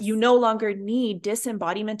you Yes. no longer need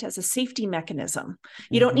disembodiment as a safety mechanism.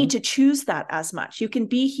 You don't Mm-hmm. need to choose that as much. You can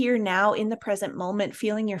be here now in the present moment,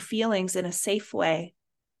 feeling your feelings in a safe way.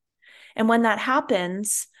 And when that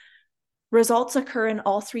happens, results occur in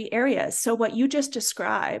all three areas. So what you just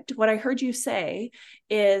described, what I heard you say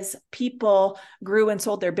is people grew and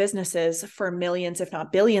sold their businesses for millions, if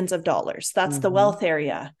not billions of dollars. That's the Mm-hmm. wealth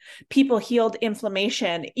area. People healed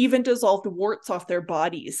inflammation, even dissolved warts off their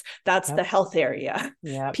bodies. That's the Yep. health area.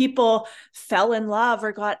 Yep. People fell in love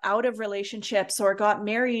or got out of relationships or got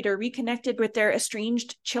married or reconnected with their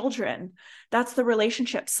estranged children. That's the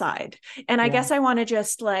relationship side. And I Yeah. guess I want to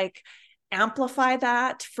just like amplify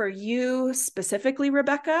that for you specifically,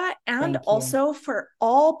 Rebecca, and Thank you. also for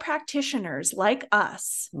all practitioners like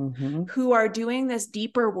us Mm-hmm. who are doing this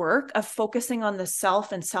deeper work of focusing on the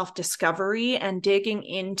self and self-discovery and digging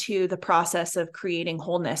into the process of creating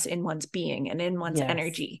wholeness in one's being and in one's Yes.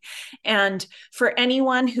 energy. And for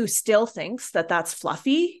anyone who still thinks that that's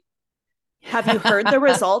fluffy, have you heard the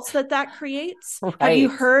results that creates? Have you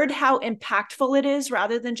Right. heard how impactful it is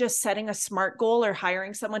rather than just setting a SMART goal or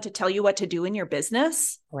hiring someone to tell you what to do in your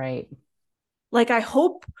business? Right. Like, I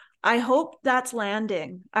hope I hope that's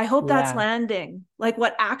landing. I hope that's Yeah. landing. Like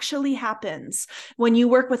what actually happens when you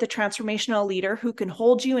work with a transformational leader who can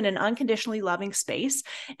hold you in an unconditionally loving space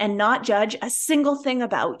and not judge a single thing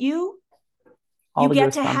about you. All You the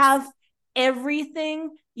get to goosebumps. have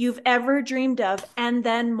everything you've ever dreamed of and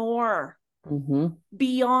then more Mm-hmm.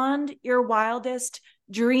 beyond your wildest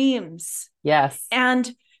dreams. Yes.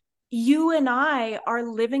 And you and I are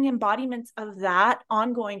living embodiments of that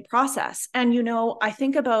ongoing process. And, I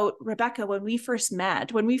think about Rebecca when we first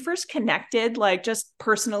met, when we first connected, like just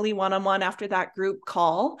personally one-on-one after that group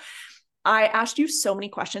call. I asked you so many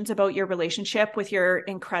questions about your relationship with your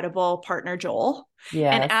incredible partner, Joel.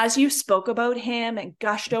 And Yes. as you spoke about him and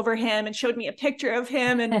gushed over him and showed me a picture of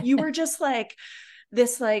him, and you were just like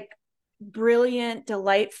this, like, brilliant,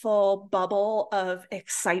 delightful bubble of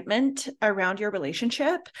excitement around your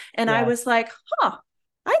relationship. And I Yes. was like, I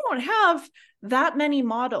don't have that many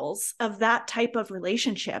models of that type of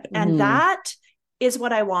relationship. And Mm-hmm. that is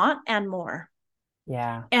what I want and more.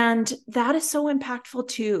 Yeah. And that is so impactful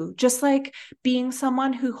too. Just like being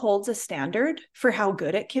someone who holds a standard for how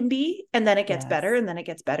good it can be, and then it gets Yes. better, and then it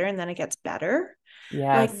gets better, and then it gets better.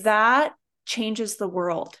 Like Yes. that changes the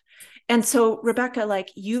world. And so, Rebecca, like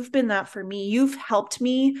you've been that for me. You've helped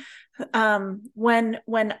me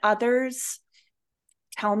when others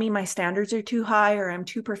tell me my standards are too high or I'm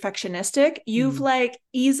too perfectionistic. You've Mm. like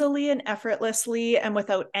easily and effortlessly and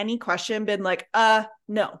without any question been like,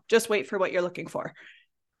 no, just wait for what you're looking for.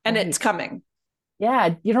 And it's Right. coming.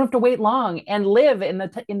 Yeah. You don't have to wait long and live in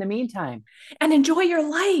the meantime. And enjoy your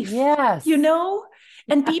life, Yes. you know,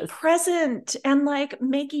 and be Yes. present and like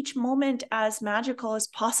make each moment as magical as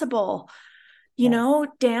possible. Yes.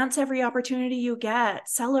 Dance every opportunity you get,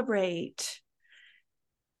 celebrate.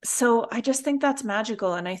 So I just think that's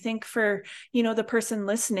magical. And I think for, the person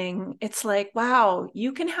listening, it's like, wow,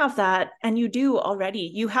 you can have that. And you do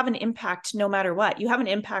already. You have an impact no matter what. You have an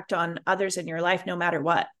impact on others in your life no matter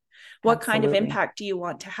what. What kind of Absolutely. impact do you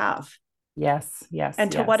want to have? Yes. Yes.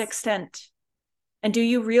 And to what Yes. extent? And do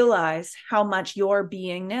you realize how much your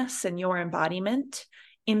beingness and your embodiment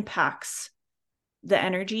impacts the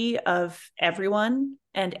energy of everyone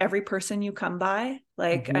and every person you come by?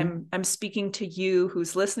 Like Mm-hmm. I'm speaking to you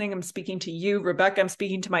who's listening. I'm speaking to you, Rebecca. I'm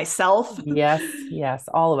speaking to myself. Yes. Yes.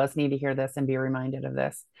 All of us need to hear this and be reminded of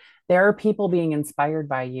this. There are people being inspired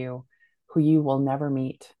by you who you will never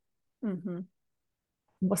meet. Mm-hmm.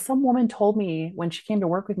 Well, some woman told me when she came to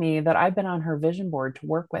work with me that I've been on her vision board to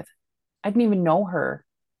work with. I didn't even know her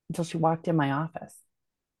until she walked in my office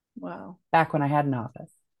Wow. back when I had an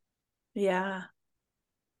office. Yeah.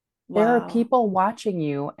 There are Wow. people watching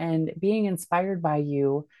you and being inspired by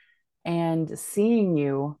you and seeing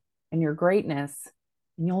you and your greatness,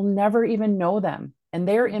 and you'll never even know them. And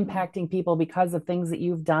they're Mm-hmm. impacting people because of things that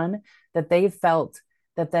you've done that they've felt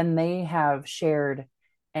that then they have shared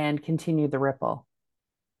and continued the ripple.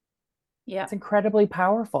 It's Yep. incredibly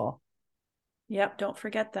powerful. Yep. Don't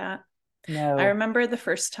forget that. I No. remember the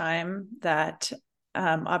first time that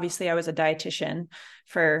obviously I was a dietitian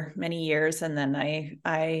for many years, and then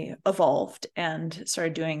I evolved and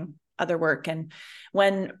started doing other work. And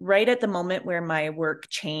when right at the moment where my work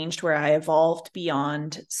changed, where I evolved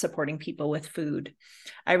beyond supporting people with food,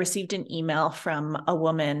 I received an email from a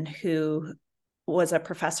woman who was a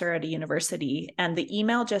professor at a university. And the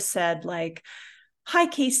email just said, like, "Hi,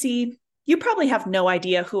 Casey, you probably have no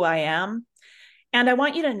idea who I am. And I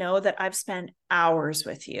want you to know that I've spent hours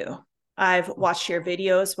with you. I've watched your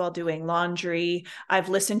videos while doing laundry. I've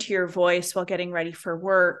listened to your voice while getting ready for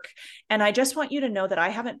work. And I just want you to know that I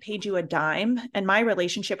haven't paid you a dime, and my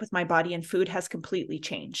relationship with my body and food has completely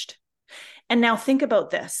changed." And now think about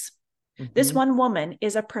this. This Mm-hmm. one woman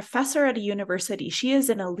is a professor at a university. She is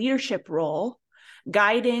in a leadership role,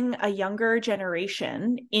 guiding a younger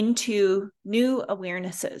generation into new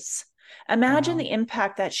awarenesses. Imagine Wow. the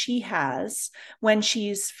impact that she has when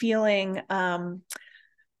she's feeling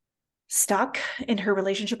stuck in her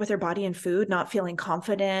relationship with her body and food, not feeling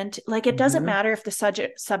confident. Like it doesn't Mm-hmm. matter if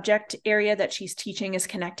the subject area that she's teaching is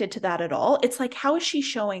connected to that at all. It's like, how is she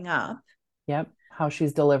showing up? Yep. How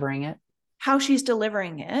she's delivering it. How she's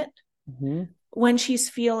delivering it Mm-hmm. when she's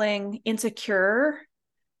feeling insecure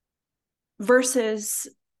versus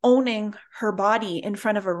owning her body in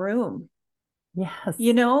front of a room, you Yes.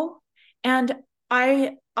 know? And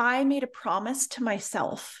I made a promise to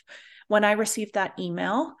myself when I received that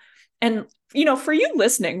email. And for you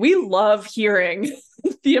listening, we love hearing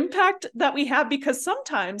the impact that we have, because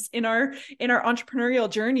sometimes in our entrepreneurial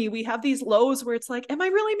journey, we have these lows where it's like, am I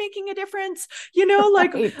really making a difference?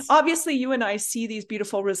 Like Right. obviously you and I see these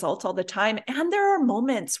beautiful results all the time. And there are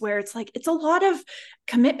moments where it's like, it's a lot of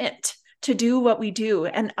commitment to do what we do.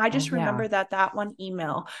 And I Oh, just yeah. remember that one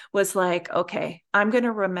email was like, okay, I'm going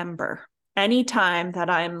to remember anytime that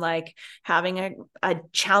I'm like having a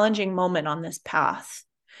challenging moment on this path,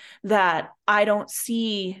 that I don't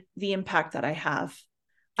see the impact that I have.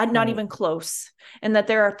 I'm not Right. even close. And that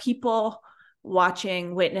there are people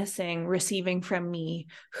watching, witnessing, receiving from me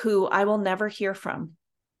who I will never hear from.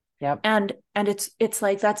 Yep. And it's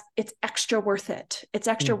like, it's extra worth it. It's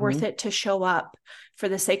extra worth Mm-hmm. it to show up for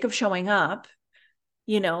the sake of showing up,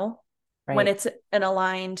 you know, when Right. it's an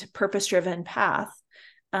aligned, purpose-driven path.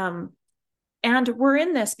 And we're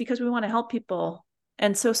in this because we want to help people.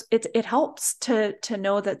 And so it helps to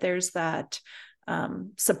know that there's that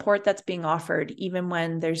support that's being offered, even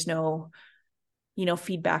when there's no,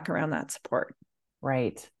 feedback around that support.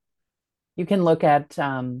 Right. You can look at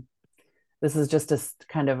this is just a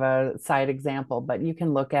kind of a side example, but you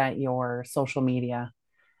can look at your social media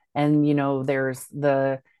and there's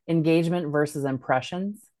the engagement versus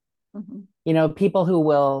impressions. Mm-hmm. People who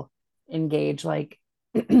will engage like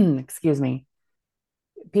excuse me,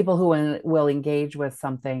 people who will engage with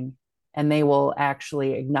something and they will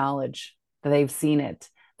actually acknowledge that they've seen it.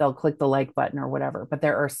 They'll click the like button or whatever. But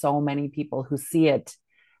there are so many people who see it,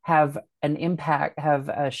 have an impact, have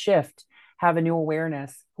a shift, have a new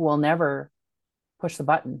awareness, who will never push the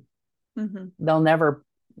button. Mm-hmm. They'll never,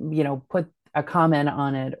 put a comment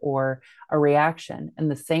on it or a reaction. And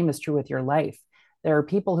the same is true with your life. There are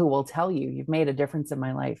people who will tell you, you've made a difference in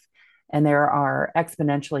my life. And there are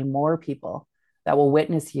exponentially more people that will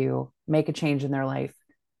witness you make a change in their life,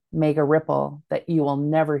 make a ripple that you will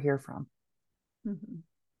never hear from. Mm-hmm.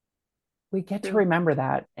 We get to True. remember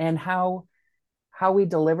that, and how we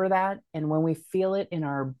deliver that, and when we feel it in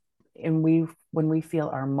our and we when we feel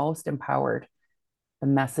our most empowered, the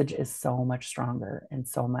message is so much stronger and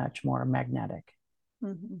so much more magnetic.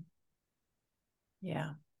 Mm-hmm.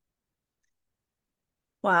 Yeah.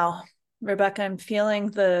 Wow. Rebecca, I'm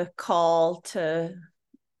feeling the call to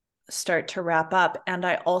start to wrap up. And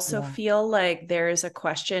I also Yeah. feel like there is a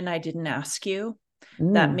question I didn't ask you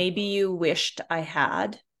that Mm. maybe you wished I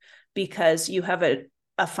had, because you have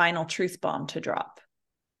a final truth bomb to drop.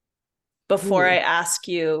 Before I Ooh. ask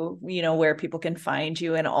you, where people can find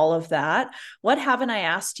you and all of that, what haven't I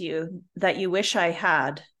asked you that you wish I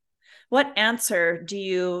had? What answer do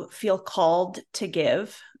you feel called to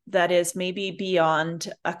give that is maybe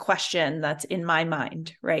beyond a question that's in my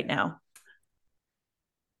mind right now?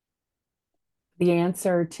 The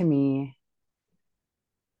answer to me,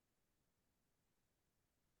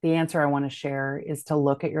 the answer I want to share is to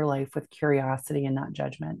look at your life with curiosity and not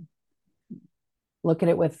judgment. Look at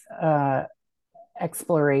it with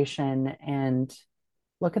exploration and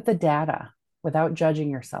look at the data without judging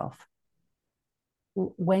yourself.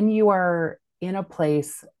 When you are in a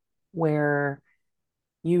place where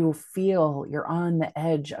you feel you're on the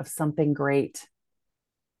edge of something great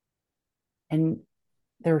and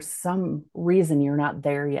there's some reason you're not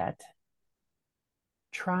there yet,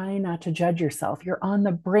 try not to judge yourself. You're on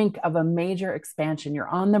the brink of a major expansion. You're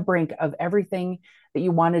on the brink of everything that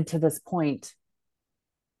you wanted to this point.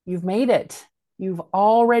 You've made it. You've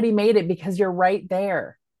already made it because you're right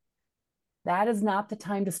there. That is not the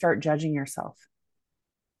time to start judging yourself.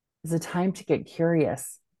 It's a time to get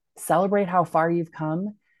curious, celebrate how far you've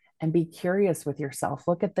come, and be curious with yourself.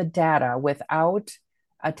 Look at the data without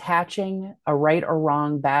attaching a right or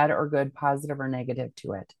wrong, bad or good, positive or negative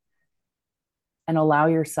to it, and allow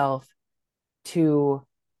yourself to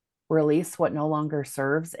release what no longer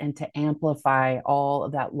serves and to amplify all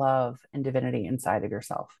of that love and divinity inside of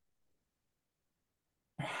yourself.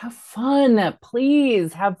 Have fun.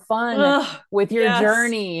 Please have fun Oh, with your yes.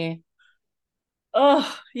 journey.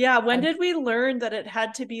 Oh, yeah. When Have, did we learn that it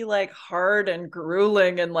had to be like hard and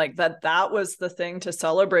grueling, and like that was the thing to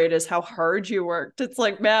celebrate, is how hard you worked? It's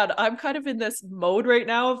like, man, I'm kind of in this mode right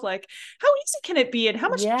now of like, how easy can it be and how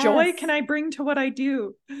much joy can yes, I bring to what I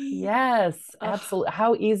do? yes, Oh, absolutely.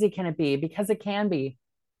 How easy can it be? Because it can be.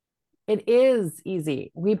 It is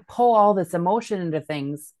easy. We pull all this emotion into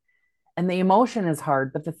things, and the emotion is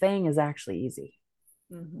hard, but the thing is actually easy,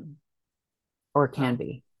 mm-hmm. or it can Wow.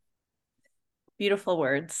 be. Beautiful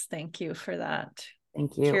words. Thank you for that.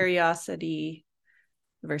 Thank you. Curiosity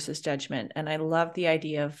versus judgment. And I love the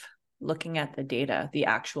idea of looking at the data, the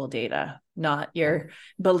actual data, not Right. your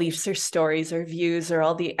beliefs or stories or views or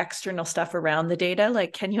all the external stuff around the data.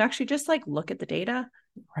 Like, can you actually just like look at the data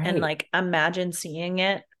and Right. like imagine seeing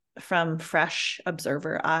it from fresh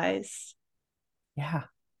observer eyes? Yeah.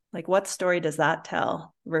 Like, what story does that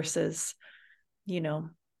tell versus, you know,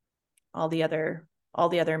 all the other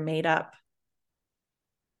made up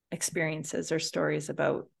experiences or stories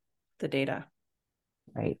about the data?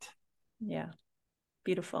 Right. Yeah.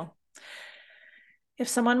 Beautiful. If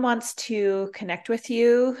someone wants to connect with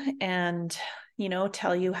you and,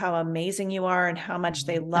 tell you how amazing you are and how much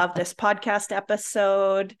they love this podcast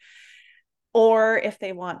episode, or if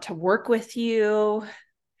they want to work with you,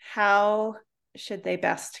 how should they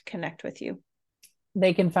best connect with you?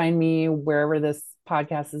 They can find me wherever this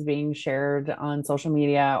podcast is being shared on social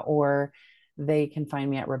media, or they can find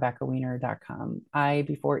me at RebeccaWiener.com. I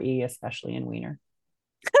before E, especially in Wiener.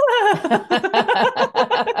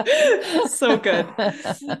 So good.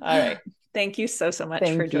 All right. Thank you so much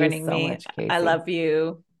for joining me. Much, Casey. I love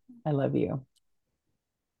you. I love you.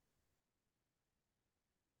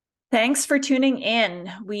 Thanks for tuning in.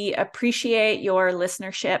 We appreciate your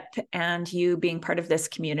listenership and you being part of this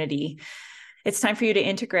community. It's time for you to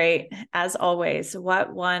integrate. As always,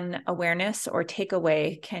 what one awareness or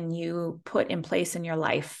takeaway can you put in place in your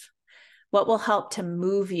life? What will help to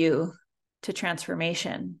move you to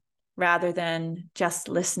transformation rather than just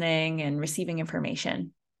listening and receiving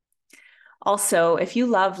information? Also, if you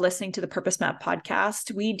love listening to the Purpose Map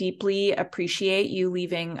podcast, we deeply appreciate you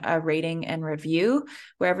leaving a rating and review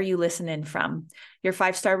wherever you listen in from. Your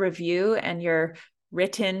 5-star review and your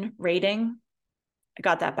written rating, I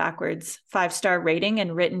got that backwards, 5-star rating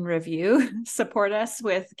and written review support us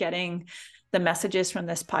with getting the messages from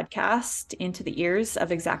this podcast into the ears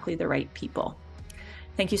of exactly the right people.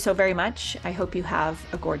 Thank you so very much. I hope you have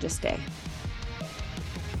a gorgeous day.